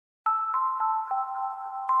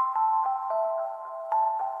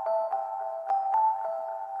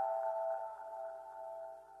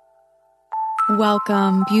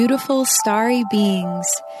Welcome, beautiful starry beings,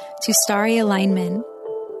 to Starry Alignment,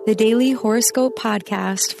 the daily horoscope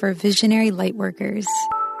podcast for visionary lightworkers.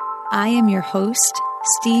 I am your host,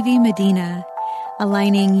 Stevie Medina,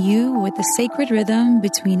 aligning you with the sacred rhythm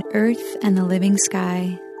between earth and the living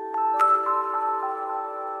sky.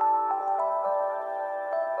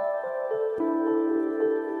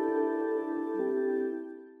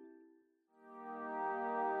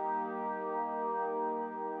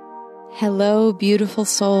 Hello, beautiful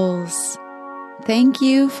souls. Thank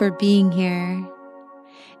you for being here.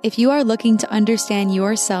 If you are looking to understand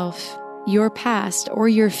yourself, your past, or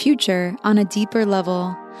your future on a deeper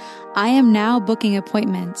level, I am now booking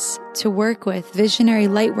appointments to work with visionary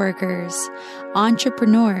lightworkers,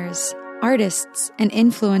 entrepreneurs, artists, and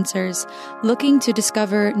influencers looking to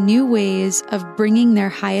discover new ways of bringing their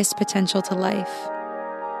highest potential to life.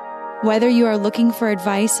 Whether you are looking for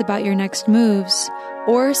advice about your next moves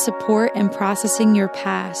or support in processing your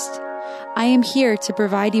past, I am here to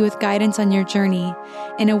provide you with guidance on your journey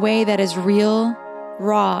in a way that is real,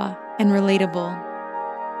 raw, and relatable.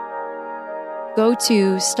 Go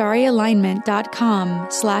to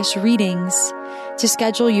starryalignment.com/readings to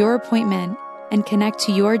schedule your appointment and connect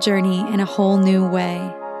to your journey in a whole new way.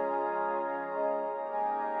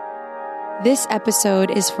 This episode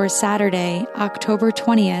is for Saturday, October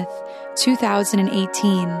 20th,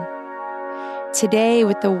 2018. Today,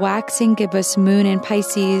 with the waxing gibbous moon in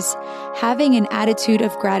Pisces, having an attitude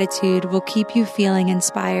of gratitude will keep you feeling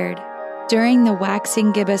inspired. During the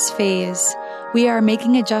waxing gibbous phase, we are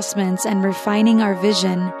making adjustments and refining our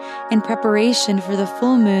vision in preparation for the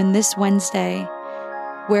full moon this Wednesday,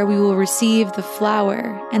 where we will receive the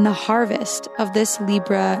flower and the harvest of this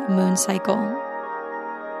Libra moon cycle.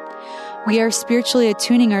 We are spiritually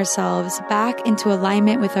attuning ourselves back into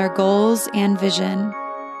alignment with our goals and vision.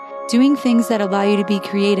 Doing things that allow you to be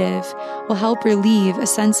creative will help relieve a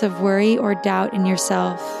sense of worry or doubt in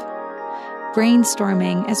yourself.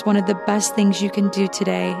 Brainstorming is one of the best things you can do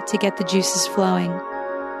today to get the juices flowing.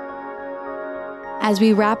 As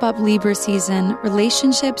we wrap up Libra season,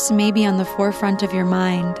 relationships may be on the forefront of your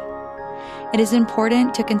mind. It is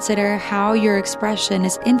important to consider how your expression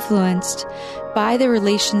is influenced by the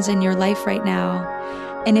relations in your life right now,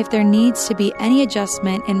 and if there needs to be any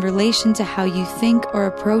adjustment in relation to how you think or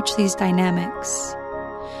approach these dynamics.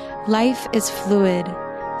 Life is fluid.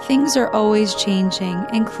 Things are always changing,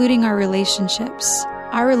 including our relationships.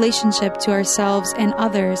 Our relationship to ourselves and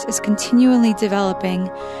others is continually developing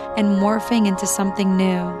and morphing into something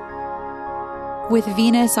new. With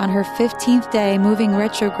Venus on her 15th day moving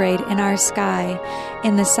retrograde in our sky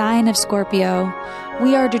in the sign of Scorpio,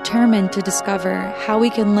 we are determined to discover how we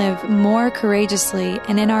can live more courageously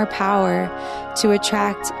and in our power to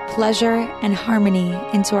attract pleasure and harmony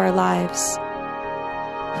into our lives.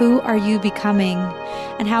 Who are you becoming,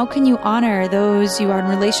 and how can you honor those you are in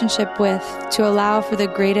relationship with to allow for the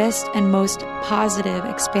greatest and most positive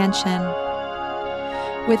expansion?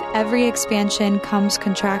 With every expansion comes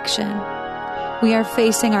contraction. We are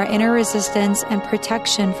facing our inner resistance and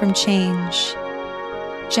protection from change.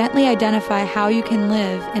 Gently identify how you can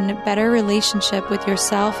live in a better relationship with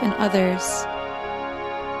yourself and others.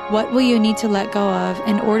 What will you need to let go of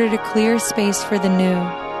in order to clear space for the new?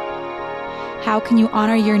 How can you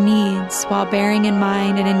honor your needs while bearing in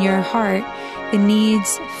mind and in your heart the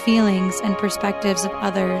needs, feelings, and perspectives of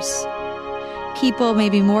others? People may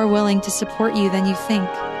be more willing to support you than you think.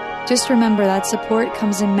 Just remember that support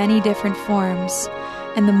comes in many different forms,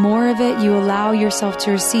 and the more of it you allow yourself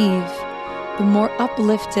to receive, the more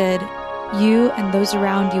uplifted you and those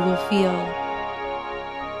around you will feel.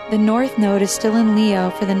 The North Node is still in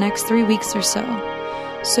Leo for the next 3 weeks or so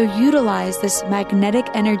utilize this magnetic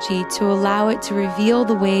energy to allow it to reveal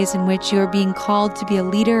the ways in which you are being called to be a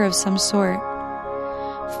leader of some sort.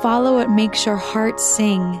 Follow what makes your heart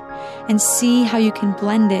sing and see how you can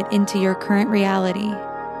blend it into your current reality.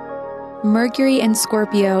 Mercury in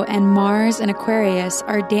Scorpio and Mars in Aquarius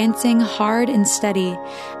are dancing hard and steady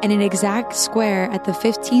in an exact square at the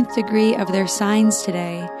 15th degree of their signs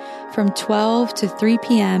today from 12 to 3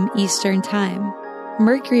 p.m. Eastern Time.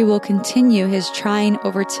 Mercury will continue his trine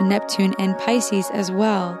over to Neptune and Pisces as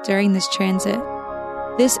well during this transit.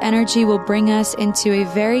 This energy will bring us into a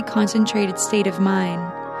very concentrated state of mind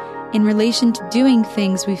in relation to doing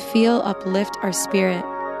things we feel uplift our spirit.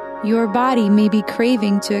 Your body may be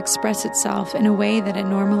craving to express itself in a way that it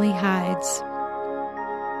normally hides.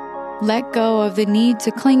 Let go of the need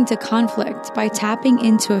to cling to conflict by tapping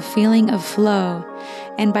into a feeling of flow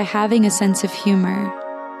and by having a sense of humor.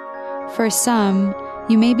 For some,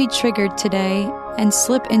 you may be triggered today and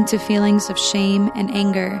slip into feelings of shame and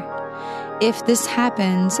anger. If this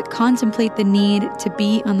happens, contemplate the need to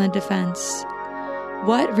be on the defense.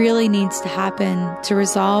 What really needs to happen to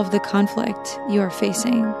resolve the conflict you are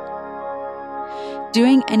facing?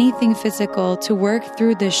 Doing anything physical to work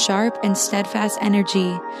through this sharp and steadfast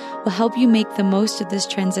energy will help you make the most of this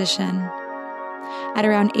transition. At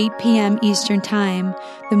around 8 p.m. Eastern Time,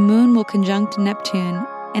 the moon will conjunct Neptune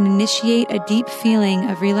and initiate a deep feeling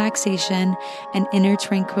of relaxation and inner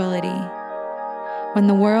tranquility. When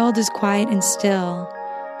the world is quiet and still,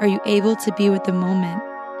 are you able to be with the moment?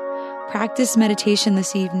 Practice meditation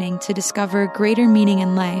this evening to discover greater meaning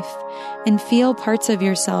in life and feel parts of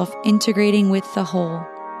yourself integrating with the whole.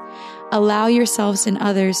 Allow yourselves and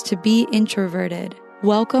others to be introverted.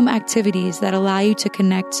 Welcome activities that allow you to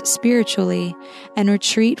connect spiritually and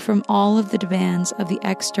retreat from all of the demands of the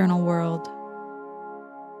external world.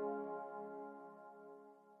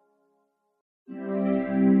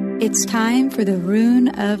 It's time for the rune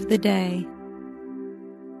of the day.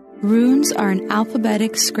 Runes are an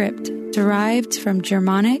alphabetic script derived from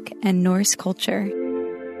Germanic and Norse culture.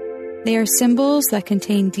 They are symbols that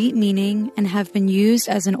contain deep meaning and have been used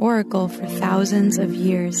as an oracle for thousands of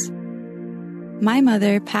years. My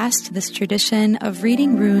mother passed this tradition of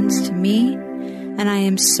reading runes to me, and I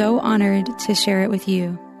am so honored to share it with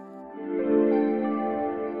you.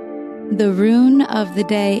 The rune of the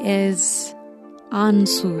day is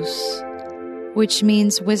Ansuz, which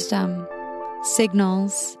means wisdom,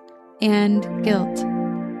 signals, and guilt.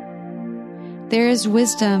 There is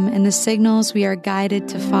wisdom in the signals we are guided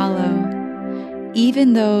to follow,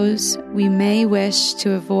 even those we may wish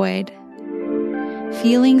to avoid.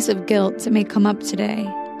 Feelings of guilt may come up today,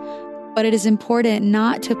 but it is important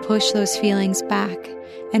not to push those feelings back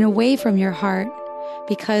and away from your heart,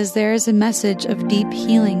 because there is a message of deep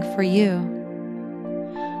healing for you.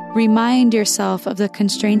 Remind yourself of the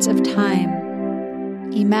constraints of time.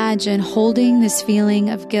 Imagine holding this feeling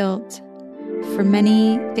of guilt for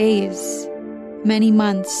many days, many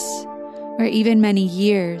months, or even many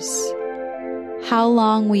years. How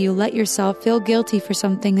long will you let yourself feel guilty for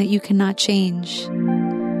something that you cannot change?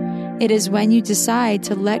 It is when you decide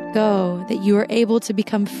to let go that you are able to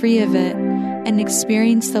become free of it and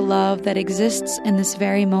experience the love that exists in this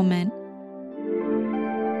very moment.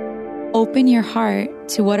 Open your heart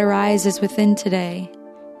to what arises within today.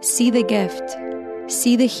 See the gift.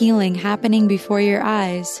 See the healing happening before your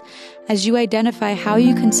eyes as you identify how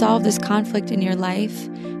you can solve this conflict in your life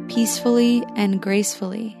peacefully and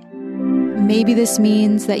gracefully. Maybe this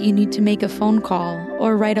means that you need to make a phone call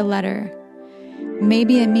or write a letter.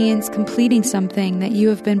 Maybe it means completing something that you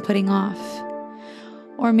have been putting off.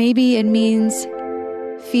 Or maybe it means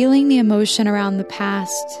feeling the emotion around the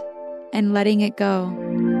past and letting it go.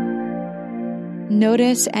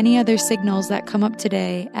 Notice any other signals that come up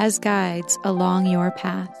today as guides along your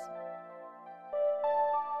path.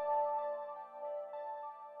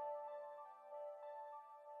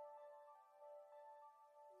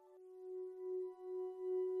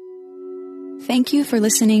 Thank you for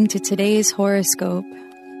listening to today's horoscope.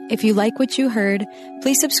 If you like what you heard,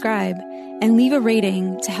 please subscribe and leave a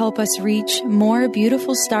rating to help us reach more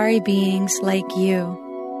beautiful starry beings like you.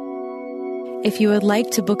 If you would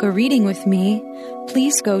like to book a reading with me,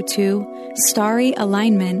 please go to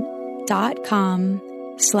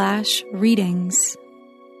starryalignment.com/readings.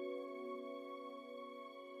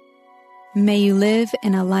 May you live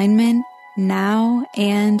in alignment now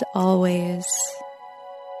and always.